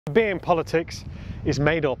The BA in Politics is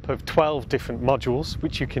made up of 12 different modules,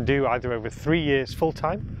 which you can do either over 3 years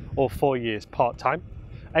full-time or 4 years part-time.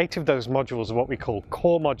 8 of those modules are what we call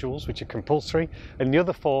core modules, which are compulsory, and the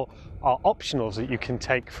other 4 are optionals that you can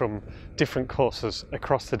take from different courses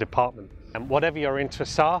across the department. And whatever your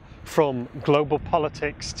interests are, from global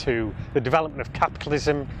politics to the development of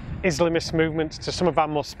capitalism, Islamist movements, to some of our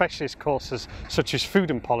more specialist courses such as food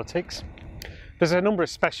and politics. There's a number of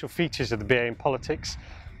special features of the BA in Politics.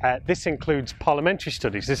 This includes Parliamentary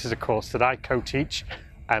Studies. This is a course that I co-teach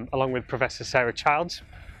along with Professor Sarah Childs.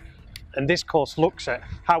 And this course looks at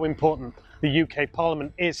how important the UK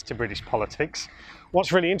Parliament is to British politics.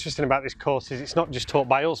 What's really interesting about this course is it's not just taught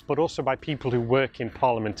by us, but also by people who work in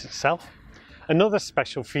Parliament itself. Another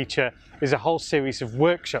special feature is a whole series of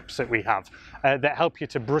workshops that we have that help you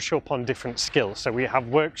to brush up on different skills. So we have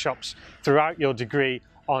workshops throughout your degree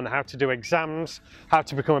on how to do exams, how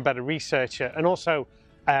to become a better researcher, and also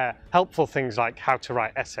helpful things like how to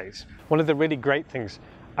write essays. One of the really great things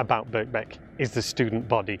about Birkbeck is the student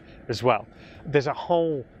body as well. There's a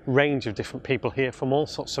whole range of different people here from all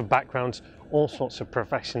sorts of backgrounds, all sorts of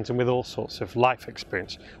professions, and with all sorts of life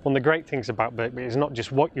experience. One of the great things about Birkbeck is not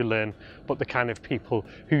just what you learn, but the kind of people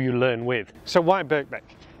who you learn with. So why Birkbeck?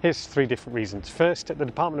 Here's 3 different reasons. First, at the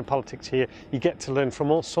Department of Politics here, you get to learn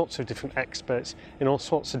from all sorts of different experts in all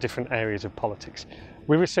sorts of different areas of politics.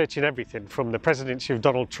 We research in everything from the presidency of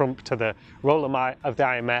Donald Trump to the role of the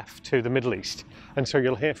IMF to the Middle East. And so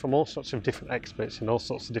you'll hear from all sorts of different experts in all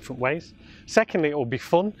sorts of different ways. Secondly, it will be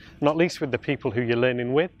fun, not least with the people who you're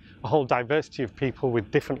learning with, a whole diversity of people with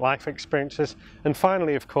different life experiences. And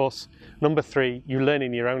finally, of course, number 3, you learn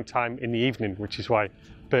in your own time in the evening, which is why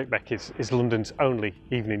Birkbeck is London's only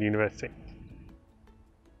evening university.